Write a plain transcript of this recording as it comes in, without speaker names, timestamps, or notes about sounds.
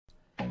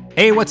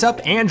Hey, what's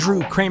up?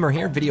 Andrew Kramer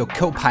here,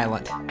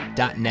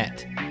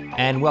 videocopilot.net,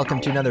 and welcome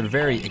to another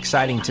very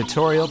exciting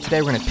tutorial.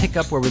 Today we're going to pick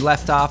up where we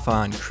left off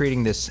on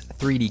creating this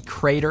 3D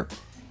crater,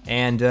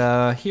 and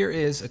here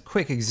is a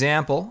quick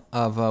example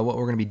of what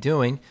we're going to be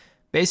doing.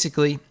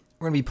 Basically,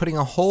 we're going to be putting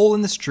a hole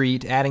in the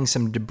street, adding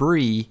some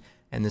debris,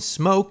 and the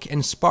smoke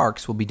and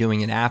sparks we'll be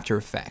doing in After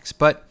Effects.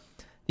 But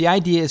the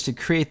idea is to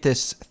create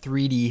this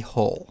 3D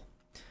hole.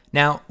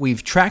 Now,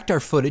 we've tracked our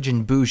footage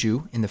in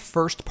Buju in the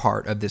first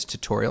part of this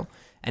tutorial,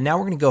 and now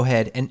we're going to go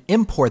ahead and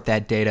import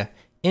that data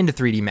into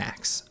 3D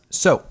Max.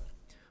 So,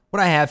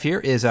 what I have here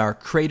is our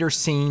crater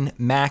scene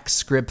max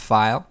script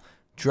file.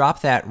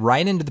 Drop that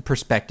right into the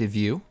perspective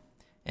view,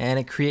 and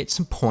it creates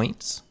some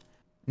points.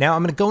 Now,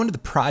 I'm going to go into the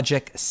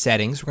project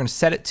settings. We're going to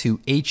set it to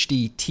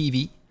HD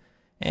TV,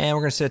 and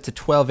we're going to set it to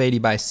 1280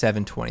 by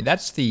 720.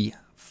 That's the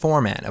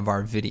format of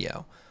our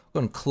video.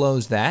 We're going to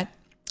close that,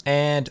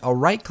 and I'll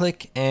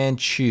right-click and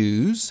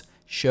choose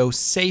Show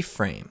Safe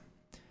Frame.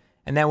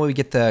 And that way we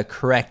get the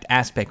correct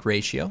aspect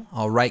ratio.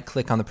 I'll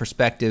right-click on the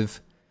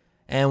perspective,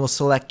 and we'll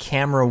select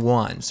Camera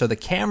 1. So the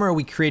camera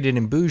we created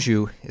in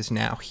Buju is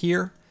now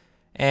here,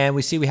 and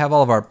we see we have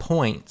all of our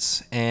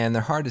points, and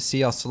they're hard to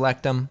see. I'll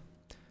select them,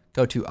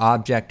 go to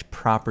Object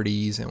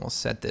Properties, and we'll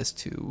set this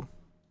to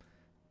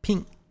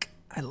pink.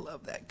 I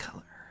love that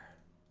color.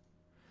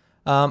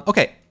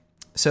 Okay,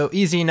 so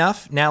easy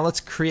enough. Now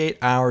let's create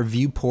our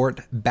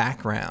viewport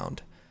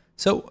background.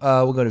 So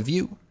we'll go to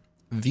View,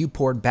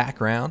 Viewport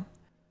Background.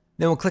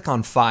 Then we'll click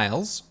on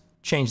Files,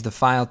 change the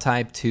file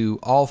type to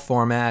All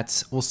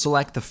Formats. We'll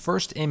select the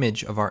first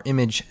image of our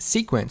image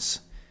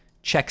sequence,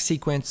 check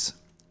Sequence,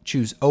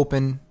 choose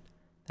Open.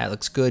 That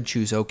looks good,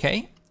 choose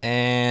OK.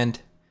 And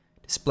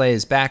Display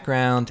as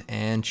Background,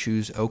 and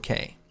choose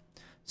OK.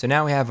 So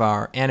now we have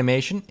our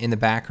animation in the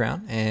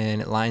background,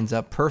 and it lines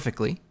up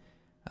perfectly.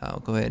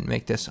 I'll go ahead and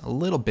make this a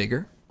little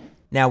bigger.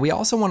 Now we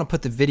also want to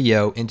put the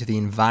video into the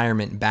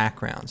environment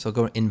background. So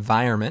go to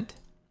Environment,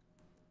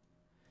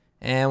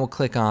 and we'll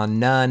click on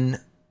None,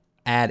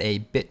 add a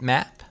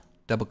bitmap,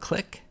 double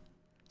click,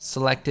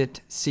 select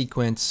it,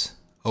 sequence,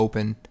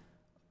 open,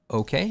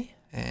 OK,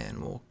 and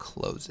we'll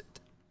close it.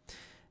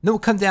 Then we'll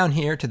come down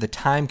here to the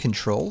time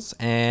controls,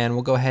 and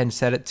we'll go ahead and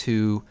set it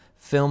to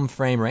film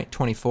frame rate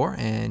 24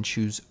 and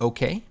choose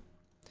OK.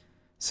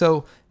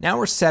 So now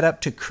we're set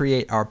up to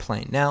create our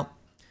plane. Now,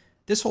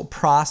 this whole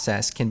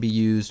process can be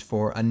used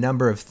for a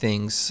number of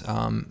things,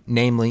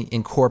 namely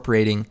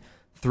incorporating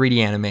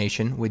 3D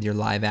animation with your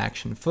live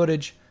action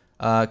footage.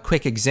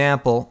 Quick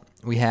example,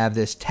 we have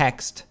this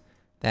text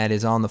that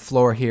is on the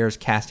floor here, is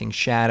casting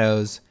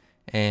shadows,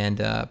 and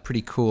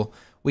pretty cool.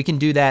 We can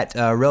do that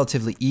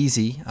relatively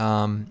easy.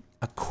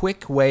 A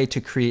quick way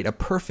to create a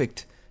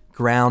perfect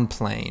ground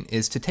plane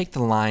is to take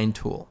the line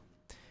tool,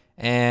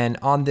 and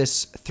on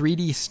this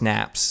 3D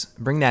snaps,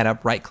 bring that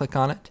up, right click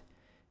on it,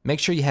 make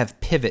sure you have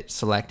pivot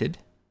selected,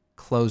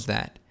 close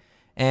that,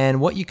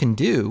 and what you can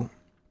do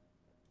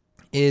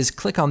is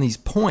click on these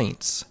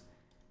points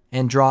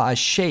and draw a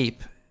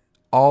shape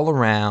all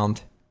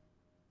around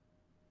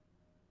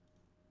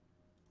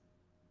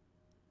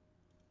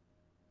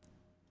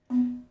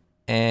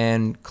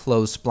and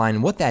close spline.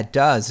 And what that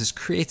does is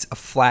creates a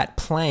flat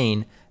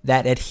plane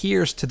that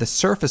adheres to the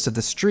surface of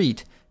the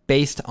street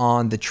based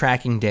on the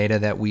tracking data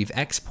that we've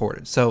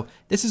exported. So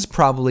this is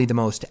probably the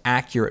most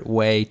accurate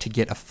way to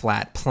get a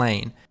flat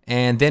plane.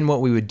 And then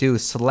what we would do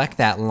is select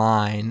that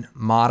line,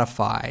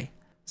 modify,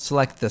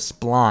 select the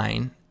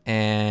spline,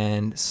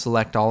 and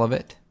select all of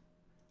it.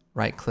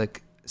 Right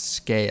click,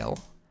 scale,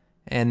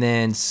 and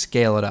then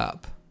scale it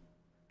up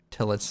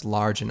till it's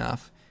large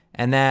enough.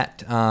 And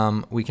that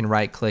we can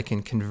right click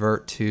and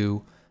convert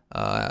to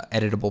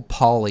editable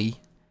poly.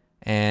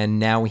 And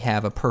now we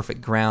have a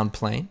perfect ground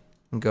plane.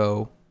 And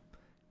go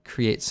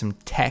create some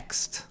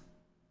text,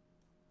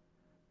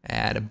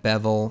 add a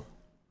bevel,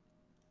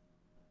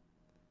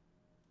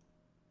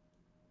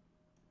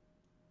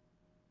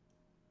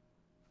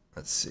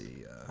 let's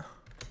see,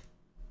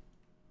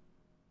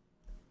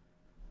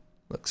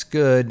 looks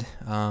good.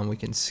 We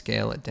can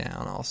scale it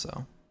down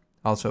also.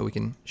 Also, we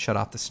can shut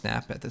off the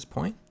snap at this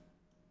point.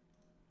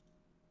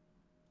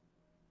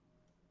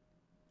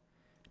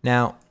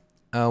 Now,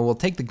 we'll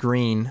take the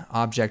green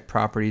object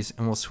properties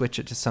and we'll switch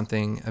it to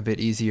something a bit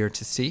easier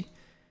to see.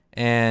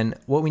 And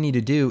what we need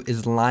to do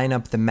is line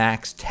up the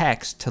max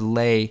text to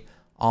lay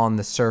on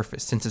the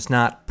surface, since it's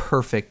not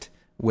perfect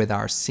with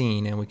our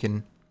scene, and we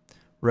can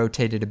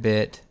rotate it a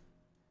bit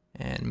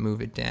and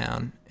move it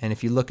down. And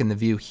if you look in the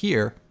view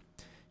here,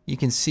 you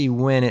can see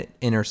when it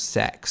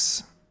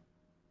intersects,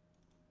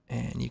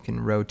 and you can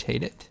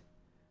rotate it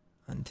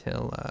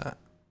until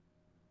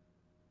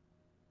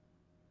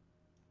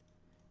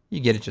you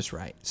get it just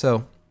right.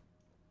 So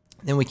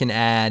then we can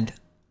add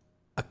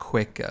a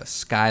quick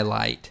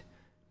skylight,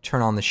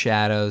 turn on the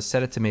shadows,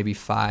 set it to maybe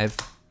 5.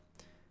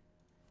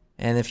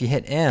 And if you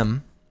hit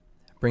M,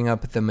 bring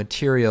up the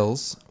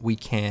materials, we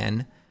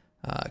can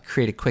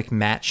create a quick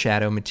matte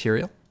shadow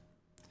material.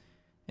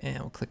 And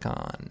we'll click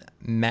on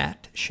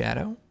matte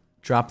shadow,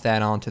 drop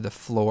that onto the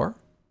floor.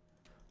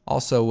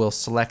 Also, we'll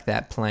select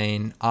that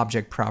plane,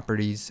 object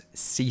properties,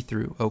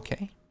 see-through,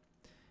 okay.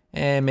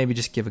 And maybe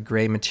just give a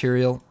gray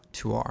material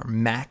to our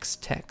max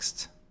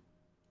text.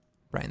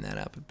 Brighten that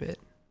up a bit.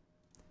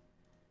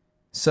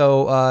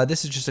 So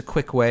this is just a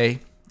quick way.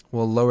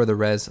 We'll lower the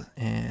res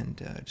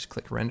and just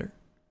click render.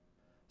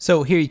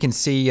 So here you can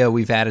see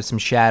we've added some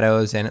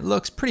shadows and it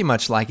looks pretty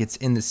much like it's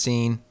in the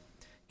scene.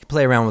 You can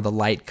play around with the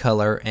light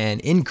color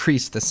and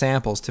increase the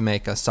samples to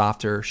make a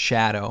softer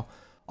shadow.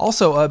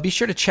 Also, be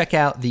sure to check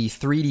out the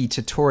 3D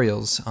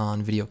tutorials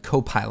on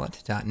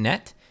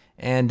videocopilot.net.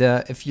 And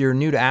if you're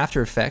new to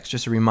After Effects,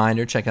 just a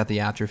reminder, check out the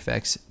After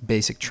Effects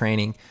basic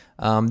training.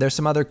 There's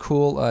some other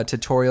cool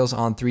tutorials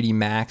on 3D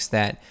Max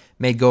that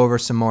may go over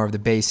some more of the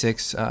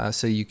basics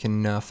so you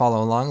can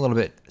follow along a little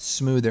bit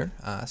smoother.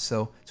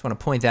 So just want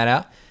to point that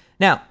out.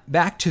 Now,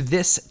 back to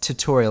this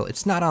tutorial.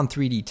 It's not on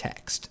 3D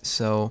text,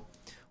 so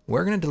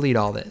we're going to delete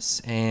all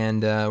this,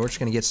 and we're just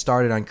going to get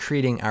started on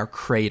creating our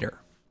crater.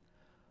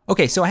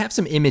 Okay, so I have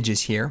some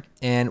images here,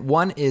 and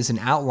one is an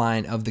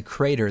outline of the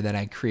crater that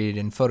I created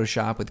in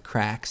Photoshop with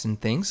cracks and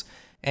things,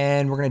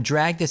 and we're going to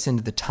drag this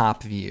into the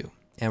top view,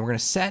 and we're going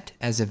to set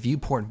as a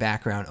viewport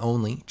background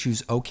only,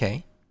 choose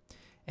OK,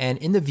 and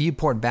in the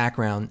viewport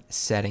background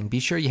setting, be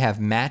sure you have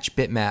match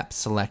bitmap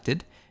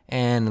selected,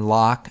 and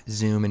lock,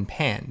 zoom, and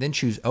pan, then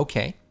choose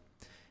OK,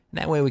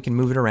 and that way we can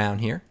move it around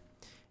here,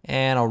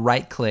 and I'll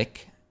right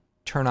click,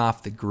 turn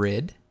off the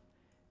grid,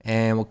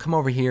 and we'll come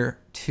over here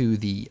to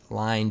the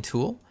line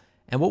tool.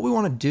 And what we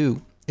want to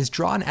do is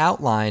draw an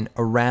outline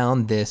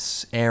around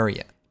this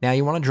area. Now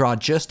you want to draw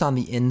just on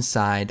the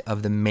inside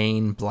of the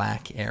main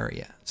black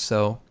area.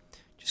 So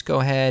just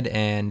go ahead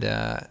and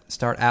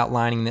start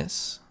outlining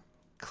this.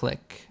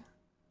 Click.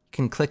 You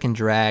can click and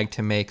drag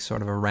to make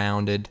sort of a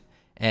rounded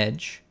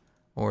edge,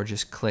 or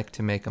just click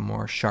to make a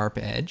more sharp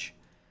edge.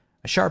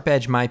 A sharp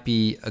edge might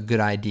be a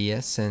good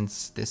idea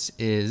since this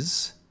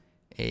is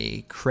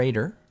a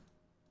crater.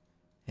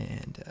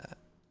 And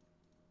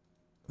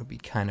it would be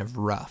kind of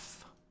rough.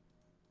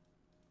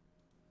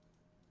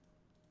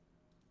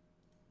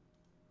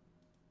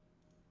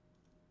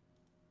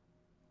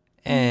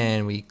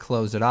 And we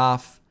close it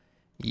off.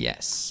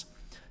 Yes.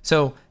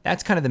 So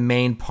that's kind of the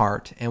main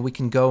part, and we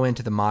can go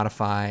into the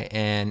modify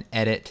and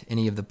edit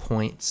any of the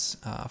points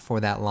for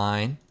that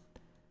line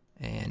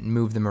and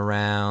move them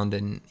around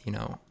and, you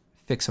know,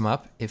 fix them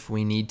up if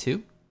we need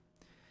to.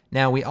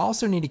 Now we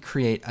also need to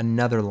create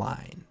another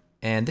line.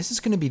 And this is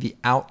going to be the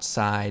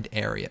outside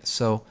area.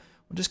 So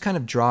we'll just kind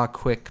of draw a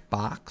quick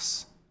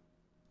box.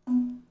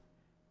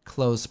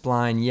 Close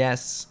spline,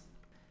 yes.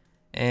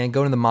 And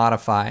go to the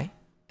modify.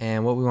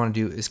 And what we want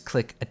to do is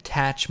click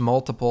attach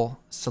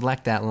multiple,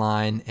 select that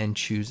line, and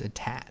choose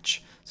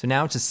attach. So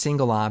now it's a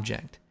single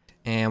object.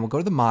 And we'll go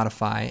to the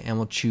modify and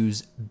we'll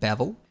choose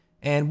bevel.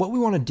 And what we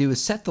want to do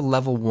is set the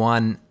level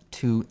 1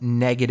 to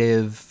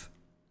negative,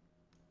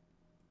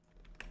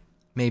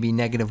 maybe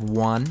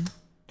 -1.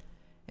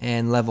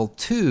 And level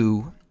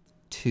 2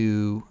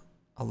 to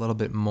a little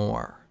bit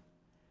more.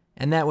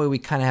 And that way we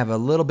kind of have a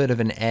little bit of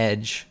an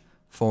edge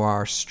for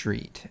our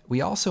street.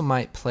 We also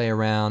might play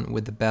around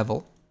with the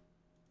bevel.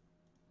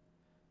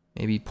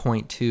 Maybe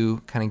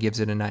 0.2 kind of gives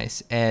it a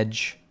nice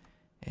edge.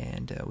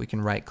 And we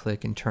can right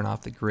click and turn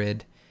off the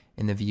grid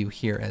in the view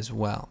here as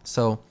well.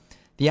 So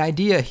the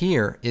idea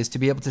here is to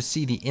be able to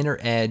see the inner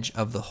edge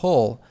of the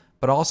hole,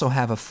 but also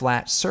have a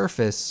flat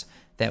surface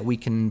that we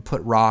can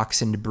put rocks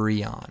and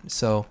debris on.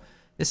 So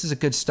this is a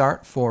good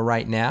start for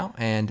right now,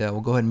 and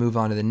we'll go ahead and move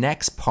on to the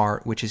next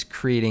part, which is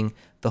creating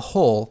the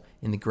hole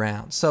in the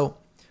ground. So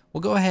we'll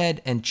go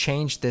ahead and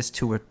change this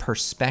to a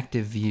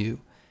perspective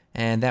view,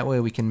 and that way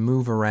we can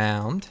move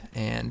around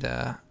and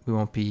we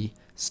won't be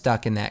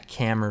stuck in that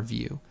camera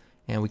view,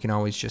 and we can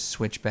always just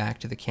switch back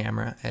to the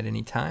camera at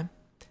any time.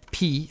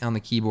 P on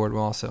the keyboard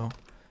will also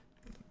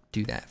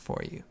do that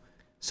for you.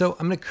 So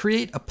I'm going to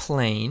create a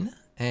plane,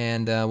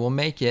 and we'll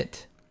make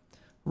it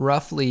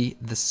roughly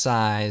the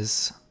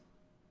size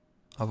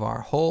of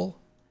our hole,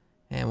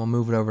 and we'll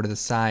move it over to the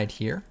side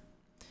here,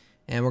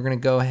 and we're going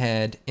to go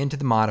ahead into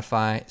the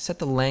modify, set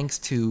the lengths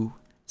to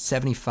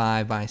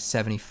 75 by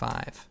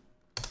 75,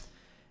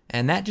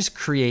 and that just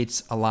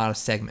creates a lot of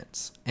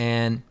segments.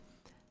 And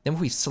then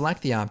if we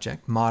select the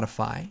object,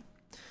 modify,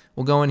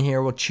 we'll go in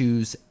here, we'll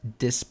choose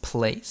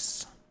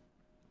displace,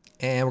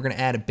 and we're going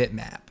to add a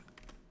bitmap.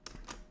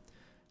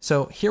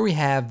 So here we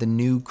have the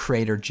new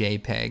crater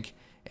JPEG.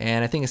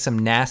 And I think it's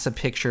some NASA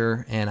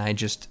picture, and I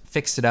just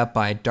fixed it up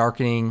by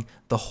darkening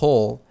the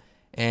hole.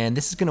 And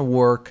this is going to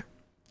work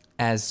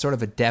as sort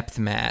of a depth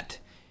matte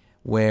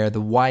where the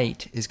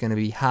white is going to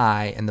be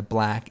high and the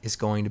black is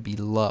going to be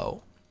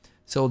low.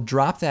 So we'll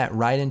drop that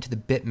right into the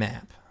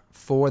bitmap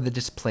for the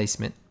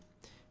displacement,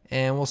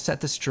 and we'll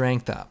set the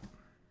strength up.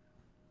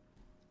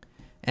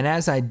 And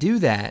as I do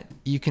that,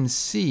 you can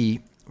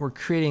see we're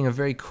creating a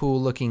very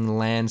cool looking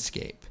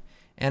landscape.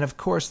 And of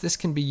course, this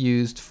can be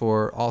used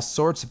for all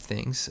sorts of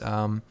things.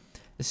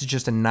 This is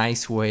just a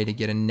nice way to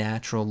get a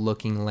natural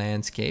looking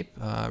landscape,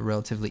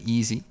 relatively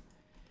easy.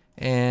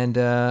 And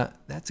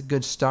that's a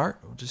good start.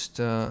 We'll just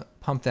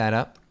pump that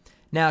up.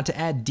 Now to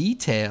add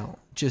detail,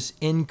 just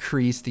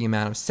increase the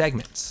amount of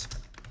segments.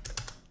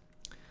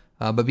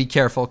 But be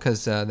careful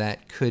because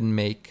that could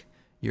make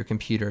your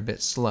computer a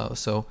bit slow.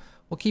 So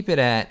we'll keep it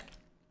at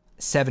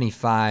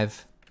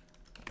 75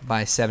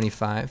 by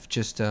 75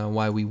 just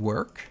while we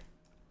work.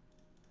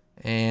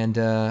 And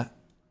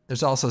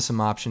there's also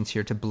some options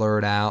here to blur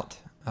it out,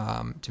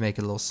 to make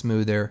it a little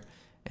smoother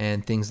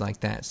and things like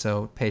that.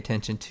 So pay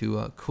attention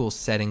to cool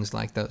settings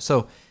like those.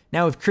 So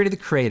now we've created the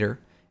crater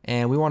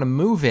and we want to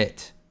move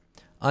it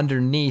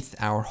underneath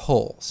our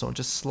hole. So we'll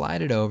just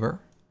slide it over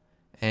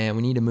and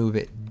we need to move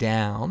it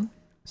down.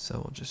 So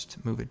we'll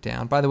just move it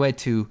down. By the way,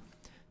 to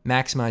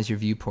maximize your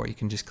viewport, you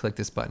can just click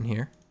this button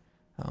here.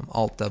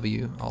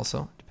 Alt-W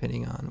also,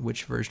 depending on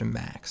which version of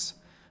Max.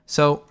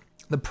 So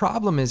the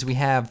problem is we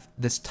have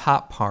this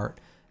top part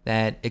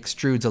that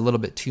extrudes a little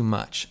bit too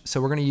much. So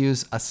we're going to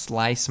use a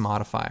slice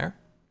modifier.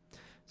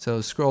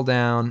 So scroll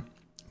down,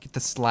 get the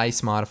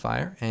slice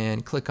modifier,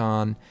 and click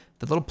on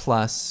the little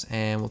plus,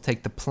 and we'll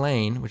take the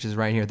plane, which is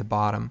right here at the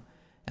bottom,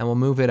 and we'll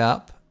move it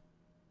up,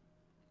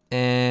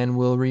 and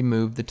we'll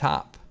remove the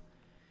top.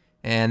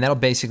 And that'll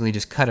basically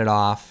just cut it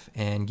off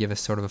and give us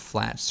sort of a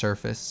flat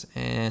surface.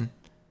 And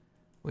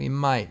we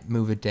might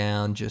move it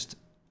down just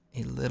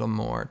a little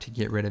more to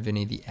get rid of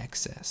any of the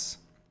excess.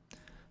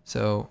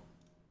 So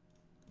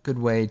good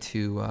way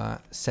to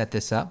set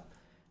this up.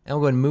 And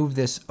we'll go and move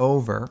this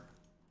over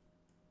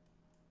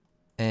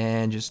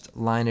and just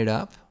line it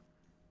up.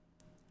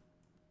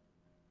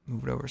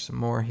 Move it over some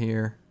more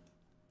here.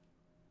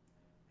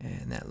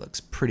 And that looks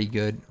pretty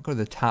good. I'll go to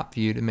the top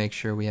view to make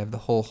sure we have the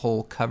whole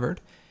hole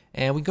covered.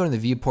 And we go to the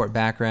viewport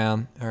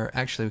background, or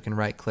actually we can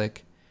right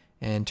click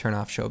and turn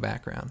off show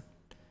background.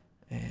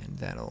 And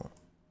that'll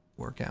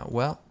work out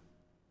well.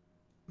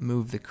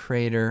 Move the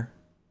crater,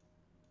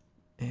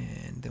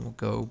 and then we'll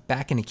go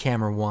back into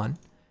camera 1.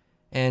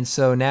 And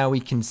so now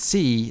we can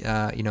see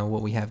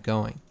what we have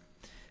going.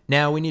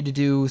 Now we need to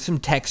do some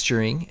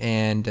texturing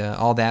and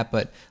all that,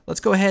 but let's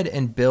go ahead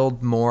and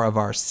build more of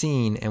our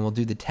scene, and we'll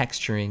do the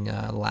texturing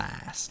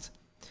last.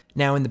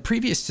 Now in the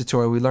previous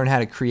tutorial we learned how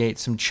to create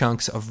some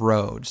chunks of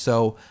road.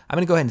 So I'm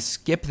going to go ahead and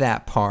skip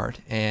that part,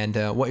 and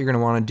what you're going to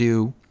want to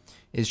do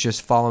is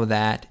just follow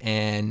that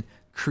and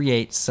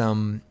create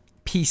some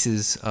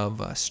pieces of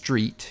a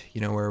street,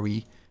 where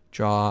we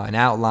draw an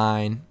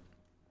outline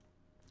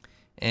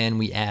and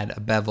we add a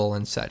bevel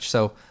and such.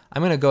 So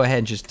I'm going to go ahead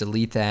and just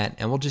delete that,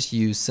 and we'll just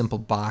use simple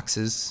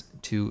boxes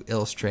to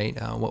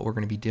illustrate what we're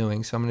going to be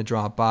doing. So I'm going to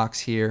draw a box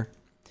here.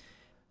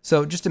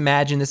 So just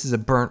imagine this is a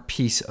burnt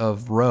piece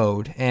of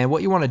road, and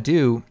what you want to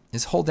do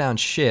is hold down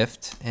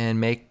Shift and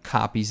make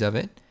copies of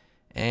it,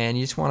 and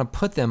you just want to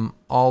put them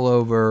all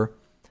over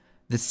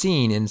the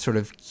scene in sort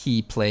of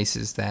key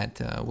places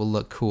that will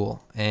look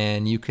cool.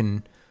 And you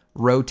can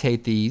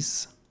rotate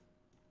these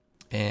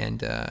and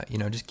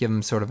just give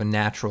them sort of a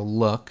natural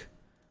look,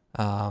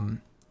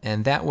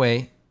 and that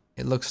way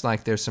it looks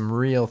like there's some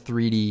real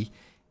 3D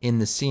in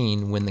the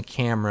scene when the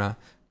camera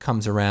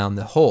comes around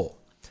the hole.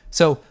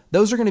 So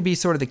those are going to be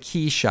sort of the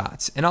key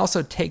shots, and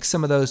also take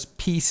some of those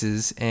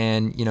pieces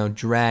and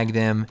drag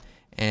them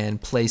and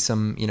place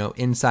them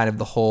inside of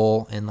the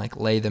hole and like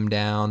lay them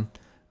down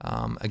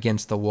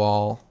against the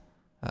wall.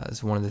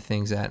 Is one of the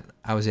things that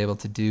I was able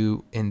to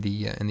do in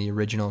the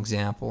original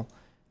example,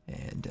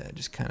 and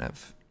just kind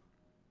of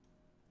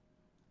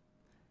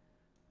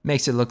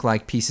makes it look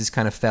like pieces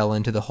kind of fell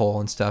into the hole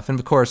and stuff. And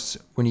of course,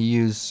 when you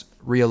use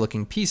real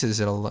looking pieces,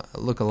 it'll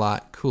look a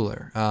lot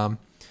cooler.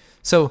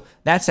 So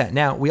that's that.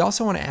 Now we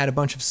also want to add a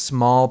bunch of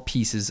small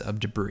pieces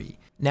of debris.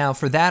 Now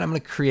for that I'm going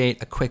to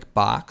create a quick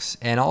box,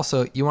 and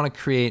also you want to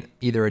create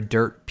either a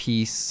dirt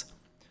piece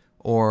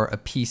or a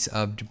piece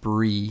of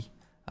debris.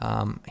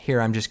 Here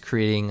I'm just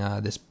creating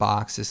this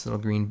box, this little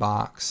green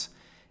box,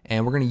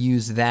 and we're going to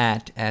use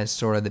that as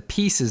sort of the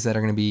pieces that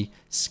are going to be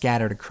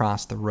scattered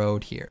across the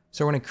road here.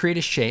 So we're going to create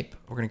a shape,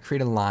 we're going to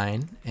create a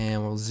line,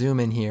 and we'll zoom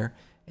in here,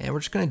 and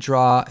we're just going to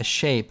draw a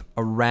shape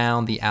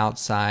around the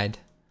outside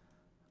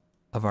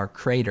of our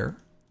crater.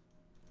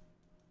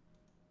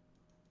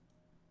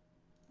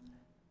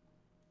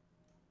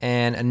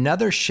 And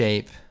another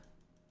shape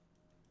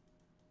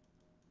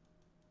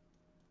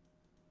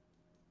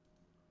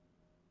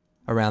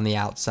around the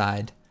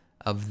outside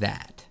of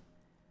that.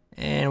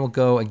 And we'll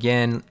go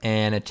again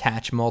and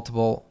attach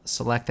multiple,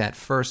 select that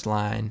first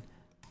line,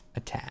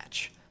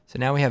 attach. So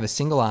now we have a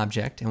single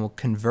object, and we'll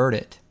convert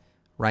it,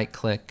 right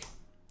click,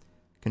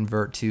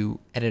 convert to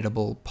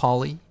editable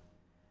poly.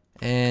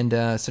 And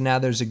so now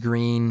there's a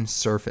green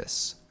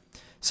surface.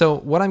 So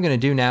what I'm going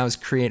to do now is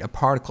create a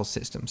particle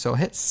system. So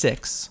hit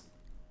 6,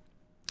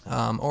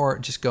 or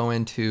just go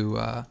into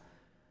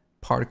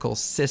particle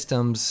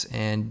systems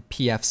and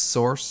PF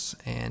source,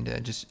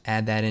 and just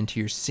add that into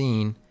your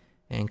scene,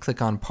 and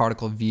click on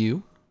particle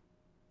view.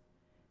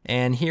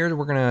 And here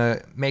we're going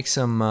to make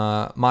some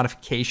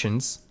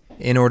modifications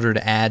in order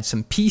to add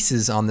some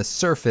pieces on the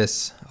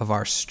surface of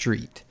our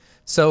street.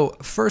 So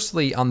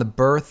firstly, on the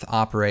birth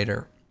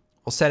operator,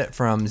 we'll set it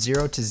from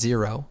 0 to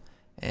 0,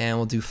 and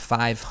we'll do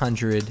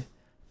 500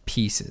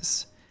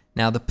 pieces.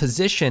 Now the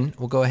position,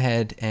 we'll go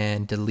ahead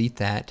and delete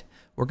that.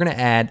 We're going to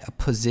add a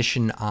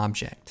position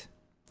object.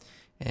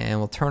 And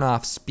we'll turn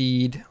off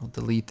speed, we'll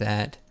delete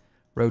that.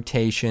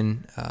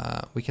 Rotation,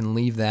 we can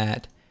leave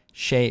that.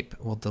 Shape,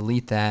 we'll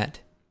delete that.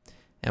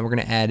 And we're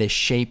going to add a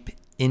shape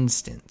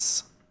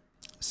instance.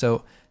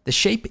 So the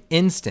shape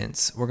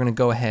instance, we're going to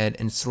go ahead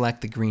and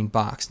select the green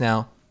box.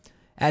 Now,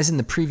 as in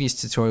the previous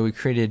tutorial, we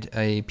created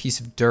a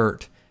piece of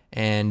dirt,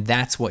 and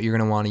that's what you're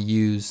going to want to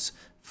use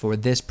for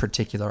this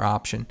particular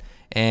option.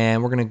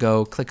 And we're going to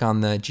go click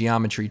on the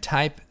geometry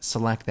type,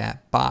 select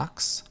that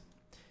box,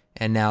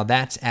 and now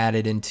that's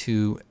added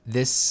into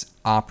this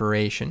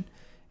operation.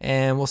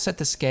 And we'll set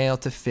the scale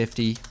to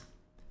 50,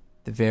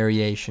 the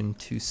variation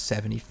to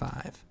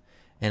 75.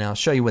 And I'll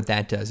show you what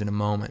that does in a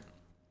moment.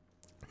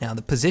 Now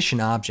the position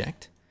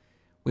object,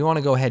 we want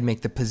to go ahead and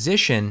make the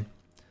position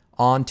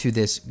onto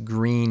this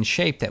green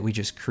shape that we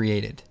just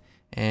created.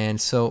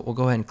 And so we'll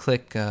go ahead and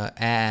click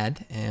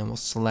add, and we'll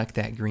select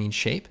that green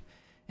shape.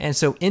 And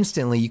so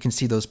instantly you can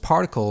see those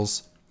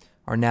particles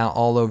are now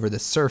all over the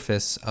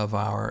surface of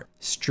our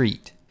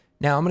street.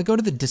 Now I'm going to go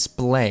to the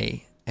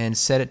display and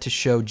set it to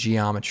show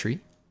geometry.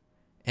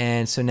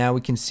 And so now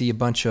we can see a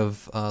bunch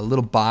of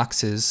little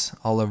boxes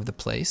all over the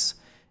place.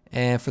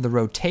 And for the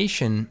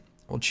rotation,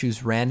 we'll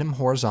choose random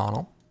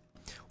horizontal.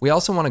 We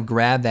also want to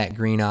grab that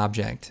green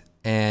object,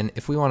 and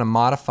if we want to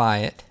modify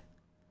it,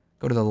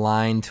 go to the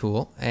line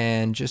tool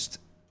and just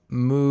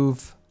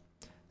move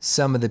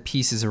some of the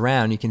pieces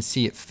around. You can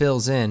see it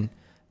fills in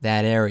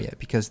that area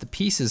because the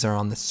pieces are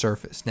on the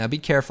surface. Now be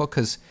careful,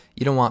 because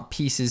you don't want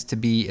pieces to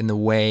be in the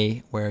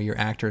way where your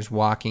actor is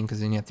walking,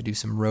 because then you have to do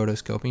some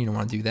rotoscoping. You don't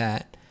want to do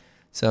that.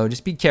 So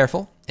just be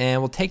careful,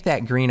 and we'll take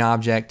that green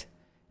object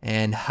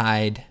and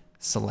hide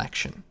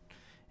selection.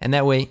 And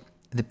that way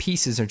the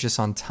pieces are just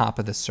on top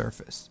of the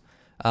surface.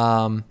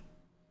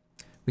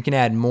 We can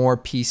add more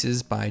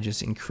pieces by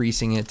just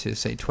increasing it to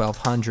say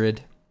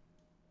 1200,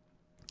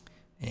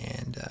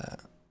 and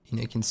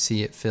you can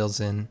see it fills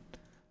in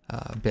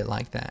a bit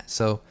like that.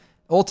 So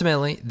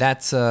ultimately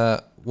that's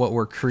what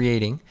we're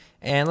creating.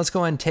 And let's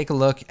go ahead and take a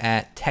look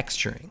at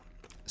texturing.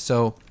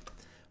 So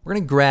we're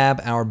going to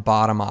grab our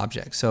bottom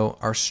object, so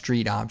our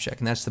street object,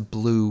 and that's the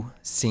blue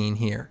scene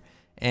here.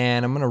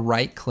 And I'm going to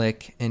right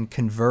click and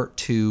convert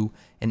to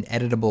an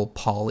editable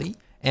poly.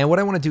 And what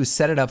I want to do is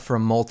set it up for a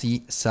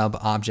multi-sub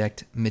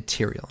object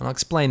material. And I'll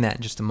explain that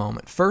in just a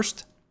moment.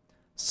 First,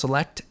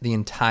 select the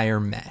entire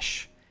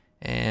mesh.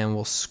 And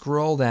we'll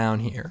scroll down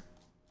here.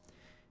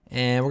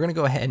 And we're going to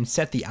go ahead and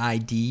set the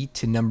ID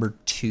to number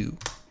 2.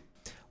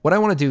 What I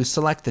want to do is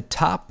select the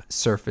top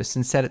surface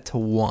and set it to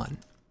 1.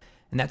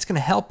 And that's going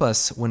to help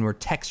us when we're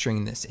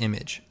texturing this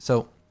image.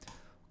 So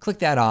click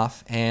that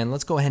off, and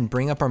let's go ahead and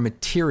bring up our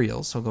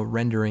materials. So we'll go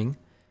rendering,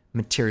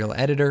 material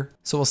editor.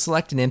 So we'll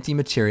select an empty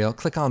material,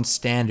 click on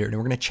standard, and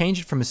we're going to change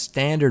it from a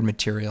standard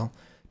material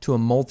to a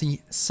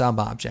multi-sub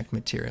object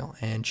material,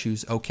 and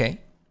choose OK.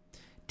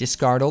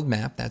 Discard old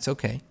map, that's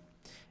OK.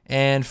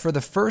 And for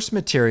the first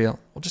material,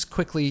 we'll just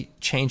quickly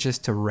change this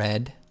to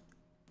red,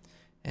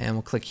 and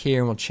we'll click here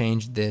and we'll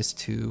change this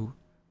to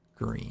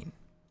green.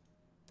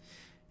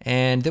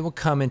 And then we'll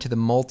come into the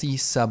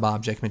multi-sub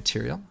object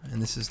material,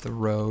 and this is the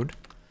road.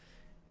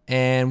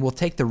 And we'll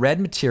take the red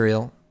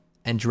material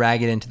and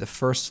drag it into the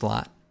first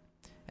slot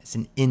as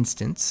an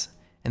instance,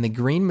 and the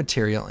green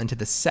material into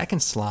the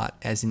second slot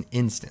as an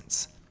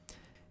instance.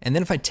 And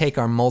then if I take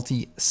our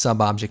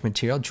multi-sub object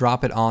material,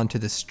 drop it onto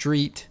the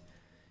street,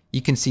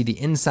 you can see the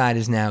inside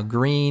is now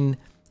green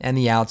and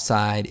the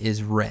outside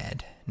is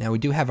red. Now we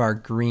do have our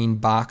green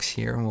box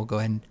here, and we'll go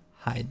ahead and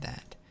hide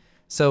that.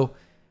 So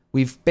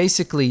we've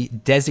basically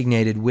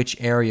designated which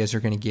areas are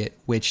going to get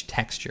which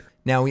texture.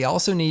 Now we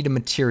also need a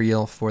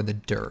material for the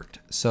dirt.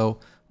 So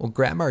we'll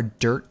grab our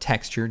dirt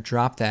texture,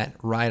 drop that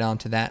right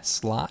onto that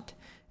slot,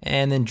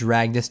 and then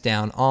drag this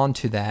down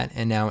onto that,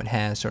 and now it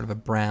has sort of a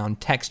brown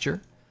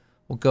texture.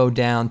 We'll go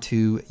down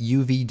to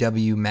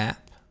UVW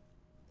map,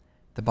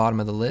 the bottom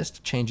of the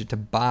list, change it to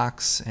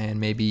box, and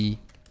maybe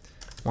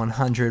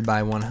 100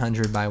 by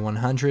 100 by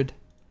 100.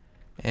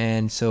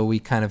 And so we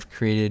kind of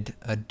created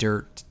a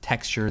dirt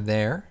texture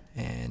there,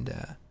 and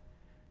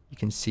you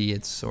can see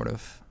it's sort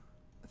of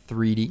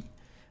 3D.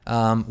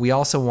 We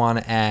also want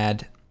to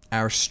add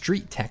our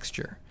street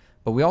texture,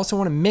 but we also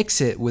want to mix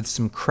it with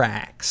some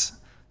cracks.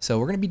 So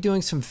we're going to be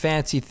doing some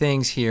fancy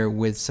things here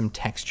with some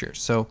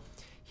textures. So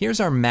here's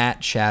our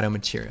matte shadow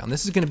material, and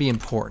this is going to be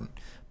important,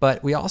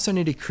 but we also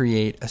need to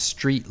create a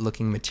street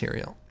looking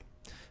material.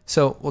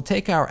 So we'll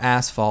take our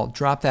asphalt,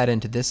 drop that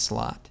into this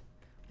slot,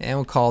 and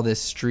we'll call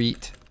this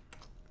street.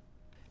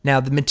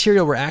 Now the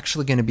material we're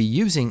actually going to be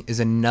using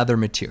is another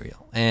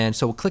material, and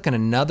so we'll click on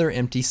another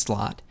empty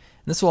slot,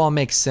 and this will all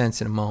make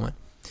sense in a moment.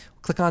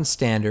 We'll click on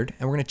standard,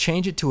 and we're going to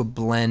change it to a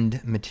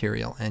blend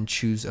material and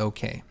choose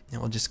OK,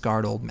 and we'll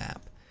discard old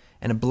map.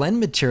 And a blend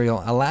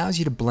material allows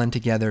you to blend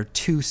together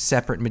two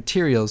separate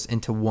materials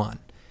into one.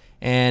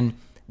 And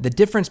the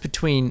difference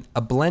between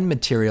a blend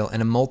material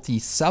and a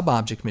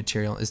multi-sub-object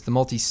material is the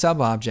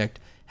multi-sub-object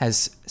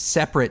has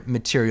separate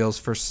materials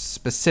for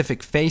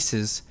specific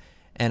faces,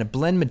 And a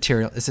blend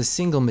material is a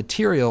single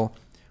material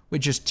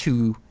with just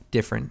two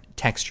different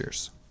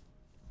textures.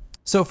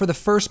 So for the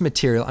first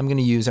material, I'm going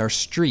to use our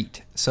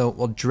street. So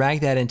we'll drag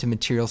that into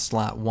material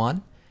slot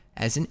 1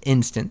 as an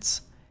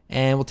instance,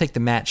 and we'll take the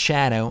matte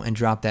shadow and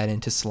drop that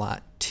into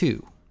slot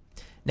 2.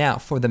 Now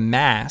for the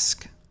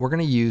mask, we're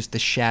going to use the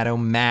shadow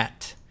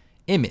matte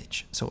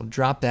image. So we'll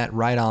drop that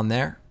right on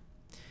there.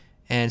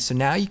 And so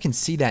now you can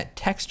see that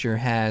texture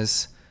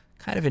has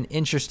kind of an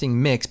interesting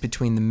mix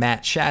between the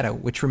matte shadow,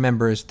 which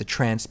remember is the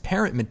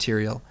transparent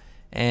material,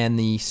 and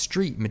the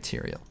street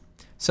material.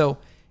 So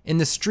in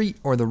the street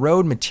or the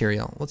road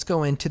material, let's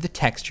go into the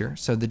texture.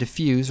 So the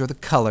diffuse or the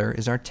color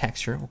is our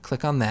texture. We'll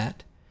click on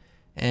that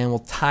and we'll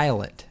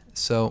tile it.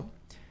 So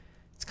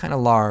it's kind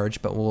of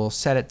large, but we'll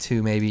set it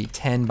to maybe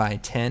 10 by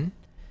 10.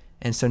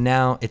 And so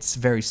now it's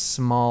very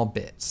small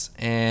bits.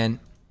 And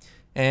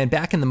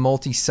back in the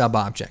multi-sub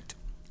object,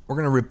 we're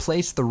going to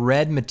replace the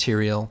red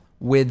material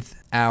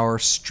with our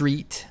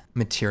street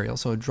material.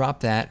 So we'll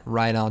drop that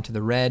right onto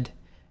the red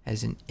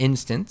as an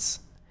instance.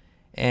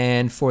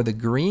 And for the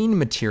green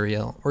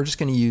material, we're just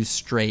going to use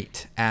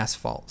straight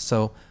asphalt.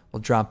 So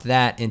we'll drop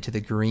that into the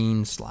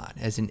green slot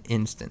as an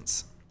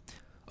instance.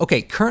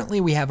 Okay,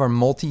 currently we have our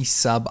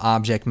multi-sub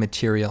object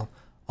material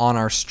on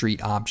our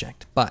street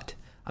object, but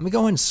I'm going to go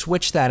ahead and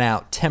switch that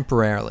out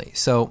temporarily.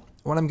 So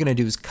what I'm going to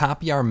do is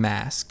copy our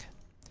mask,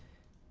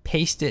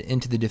 paste it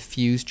into the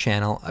diffuse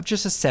channel of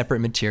just a separate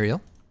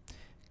material,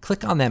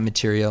 click on that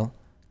material,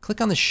 click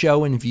on the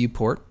show in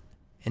viewport,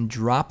 and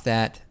drop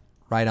that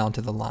right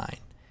onto the line.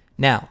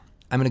 Now,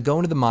 I'm going to go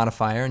into the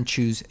modifier and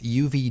choose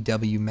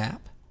UVW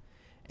map,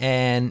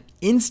 and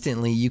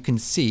instantly you can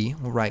see,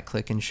 we'll right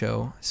click and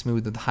show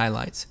smooth with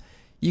highlights,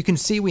 you can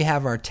see we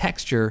have our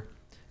texture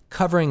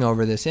covering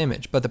over this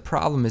image, but the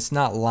problem is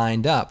not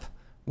lined up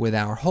with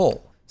our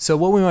hole. So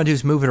what we want to do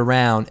is move it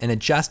around and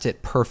adjust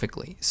it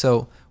perfectly.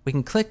 So we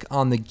can click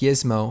on the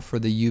gizmo for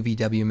the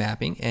UVW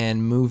mapping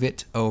and move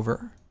it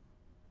over.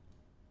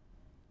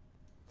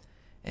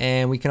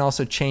 And we can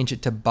also change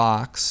it to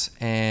box,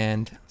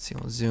 and let's see,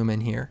 we'll zoom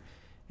in here,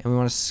 and we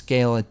want to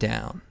scale it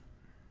down.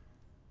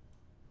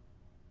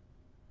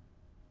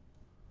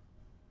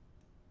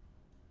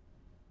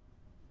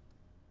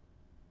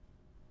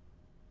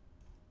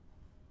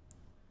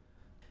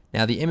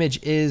 Now the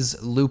image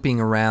is looping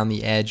around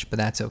the edge, but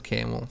that's okay,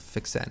 and we'll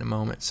fix that in a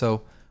moment.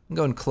 So we'll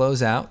go and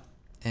close out,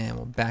 and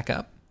we'll back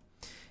up.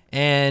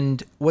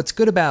 And what's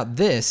good about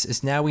this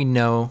is now we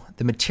know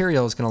the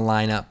material is going to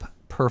line up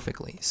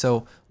perfectly.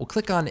 So we'll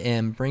click on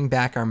M, bring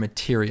back our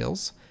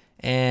materials,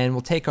 and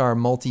we'll take our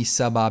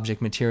multi-sub object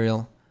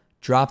material,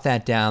 drop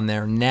that down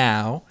there.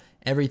 Now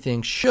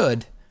everything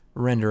should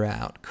render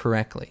out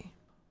correctly.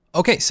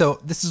 Okay, so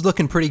this is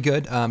looking pretty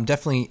good.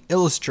 Definitely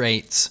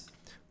illustrates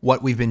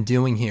what we've been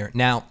doing here.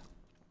 Now,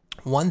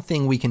 one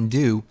thing we can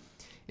do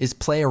is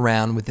play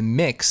around with the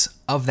mix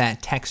of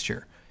that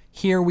texture.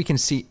 Here we can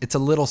see it's a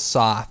little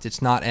soft.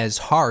 It's not as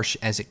harsh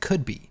as it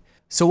could be.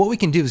 So what we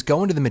can do is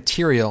go into the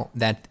material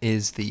that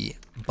is the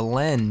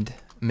blend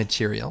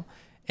material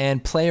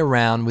and play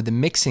around with the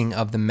mixing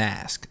of the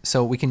mask.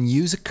 So we can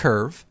use a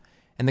curve,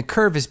 and the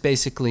curve is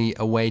basically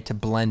a way to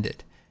blend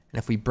it. And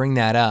if we bring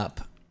that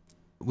up,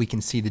 we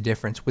can see the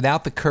difference.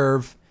 Without the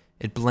curve,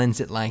 it blends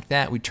it like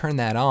that. We turn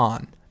that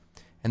on,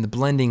 and the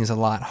blending is a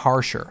lot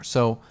harsher.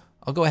 So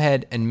I'll go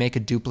ahead and make a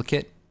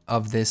duplicate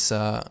of this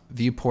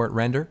viewport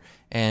render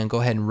and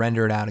go ahead and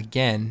render it out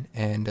again,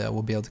 and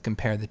we'll be able to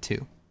compare the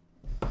two.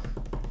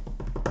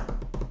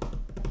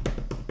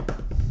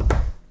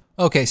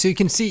 Okay, so you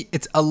can see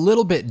it's a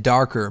little bit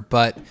darker,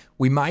 but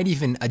we might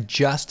even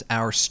adjust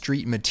our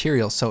street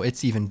material so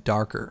it's even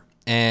darker.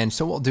 And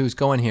so what we'll do is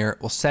go in here,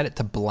 we'll set it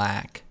to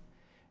black,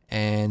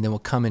 and then we'll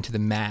come into the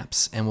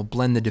maps and we'll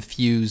blend the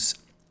diffuse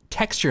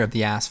texture of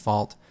the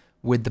asphalt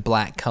with the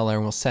black color,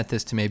 and we'll set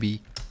this to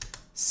maybe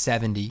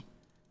 70.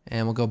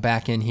 And we'll go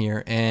back in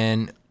here,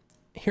 and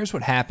here's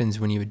what happens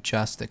when you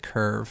adjust the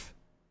curve.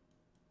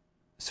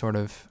 Sort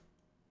of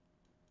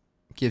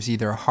gives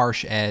either a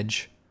harsh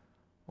edge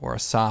or a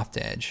soft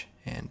edge,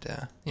 and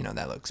you know,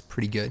 that looks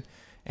pretty good.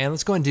 And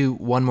let's go and do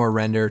one more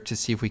render to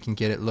see if we can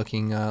get it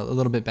looking a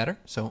little bit better.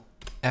 So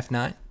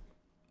F9.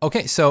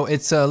 Okay, so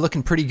it's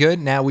looking pretty good.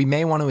 Now we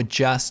may want to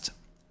adjust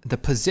the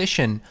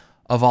position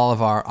of all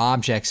of our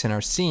objects in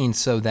our scene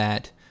so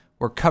that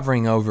we're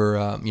covering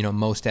over you know,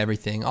 most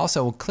everything.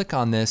 Also, we'll click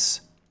on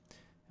this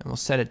and we'll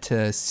set it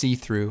to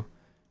see-through,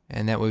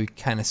 and that way we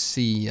kind of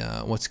see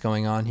what's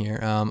going on here.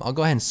 I'll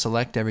go ahead and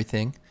select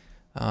everything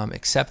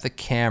except the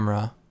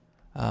camera.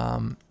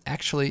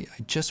 Actually,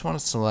 I just want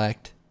to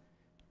select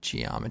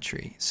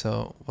geometry.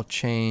 So we'll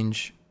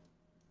change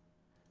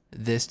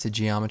this to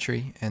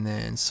geometry and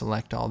then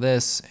select all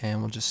this,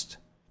 and we'll just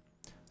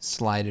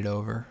slide it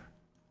over.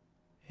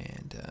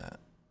 And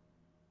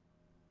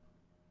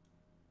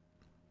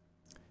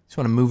just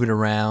want to move it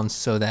around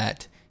so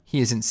that he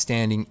isn't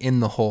standing in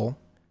the hole.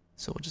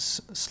 So we'll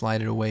just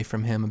slide it away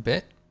from him a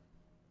bit.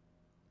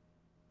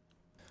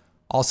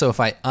 Also, if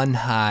I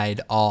unhide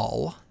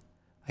all,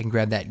 I can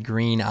grab that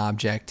green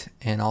object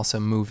and also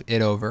move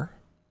it over.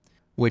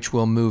 which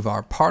will move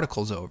our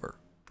particles over.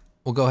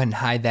 We'll go ahead and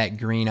hide that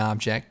green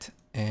object,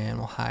 and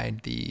we'll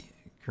hide the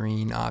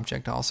green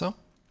object also.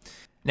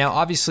 Now,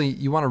 obviously,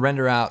 you want to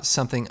render out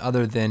something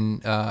other than,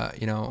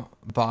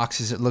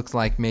 boxes. It looks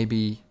like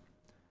maybe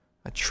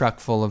a truck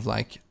full of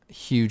like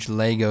huge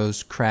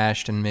Legos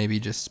crashed and maybe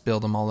just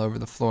spilled them all over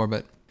the floor.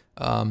 But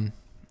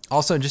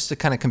also, just to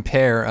kind of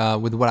compare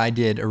with what I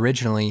did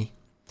originally,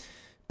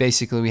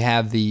 basically we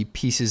have the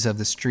pieces of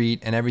the street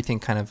and everything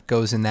kind of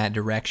goes in that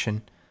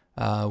direction.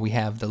 We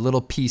have the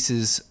little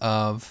pieces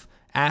of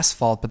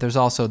asphalt, but there's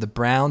also the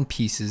brown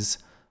pieces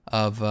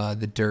of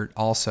the dirt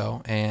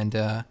also.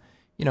 And,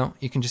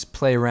 you can just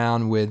play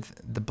around with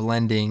the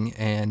blending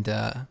and,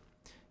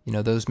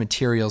 those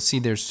materials. See,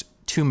 there's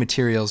two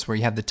materials where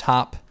you have the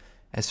top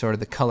as sort of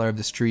the color of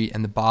the street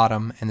and the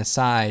bottom and the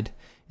side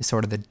is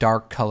sort of the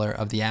dark color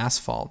of the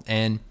asphalt.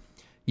 And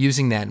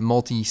using that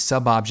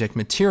multi-sub-object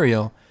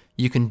material,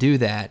 you can do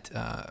that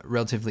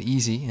relatively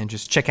easy, and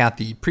just check out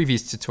the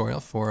previous tutorial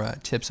for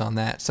tips on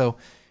that. So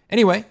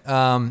anyway,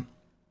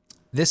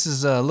 this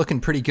is looking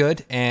pretty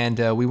good,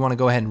 and we want to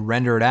go ahead and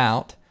render it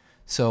out.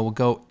 So we'll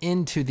go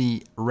into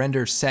the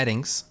render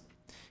settings,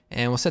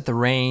 and we'll set the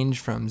range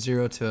from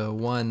 0 to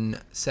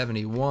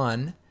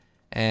 171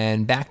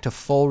 and back to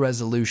full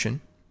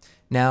resolution.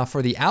 Now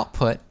for the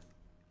output,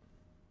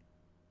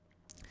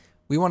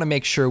 we want to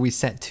make sure we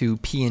set to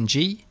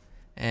PNG,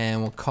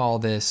 and we'll call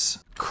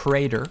this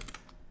crater,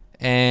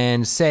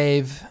 and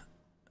save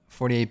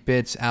 48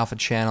 bits alpha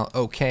channel,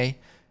 okay,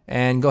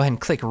 and go ahead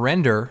and click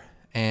render.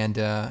 And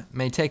it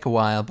may take a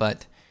while,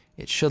 but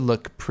it should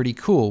look pretty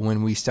cool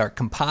when we start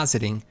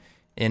compositing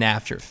in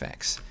After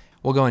Effects.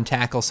 We'll go and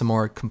tackle some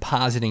more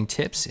compositing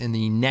tips in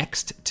the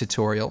next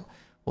tutorial.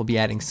 We'll be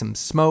adding some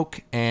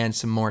smoke and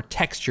some more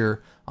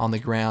texture on the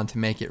ground to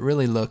make it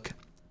really look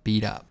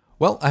beat up.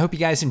 Well, I hope you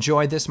guys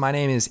enjoyed this. My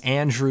name is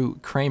Andrew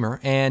Kramer,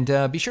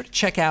 and be sure to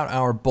check out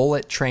our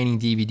bullet training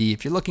DVD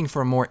if you're looking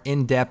for a more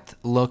in-depth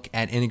look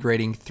at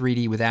integrating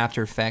 3D with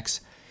After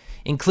Effects,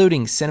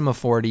 including Cinema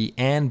 4D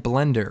and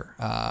Blender.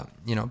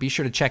 Be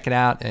sure to check it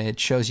out. It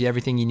shows you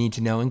everything you need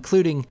to know,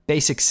 including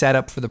basic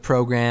setup for the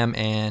program,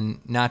 and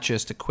not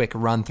just a quick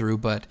run through,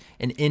 but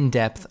an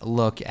in-depth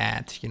look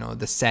at,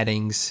 the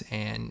settings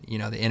and,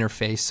 the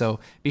interface.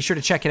 So be sure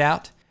to check it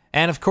out.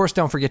 And of course,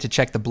 don't forget to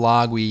check the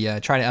blog. We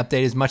try to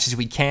update as much as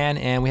we can,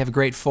 and we have a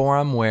great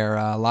forum where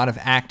a lot of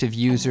active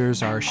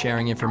users are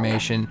sharing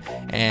information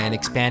and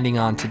expanding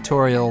on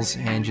tutorials,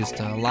 and just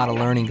a lot of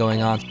learning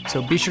going on.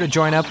 So be sure to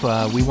join up.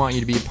 We want you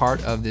to be a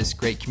part of this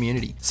great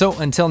community. So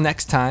until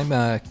next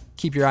time,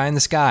 keep your eye in the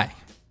sky.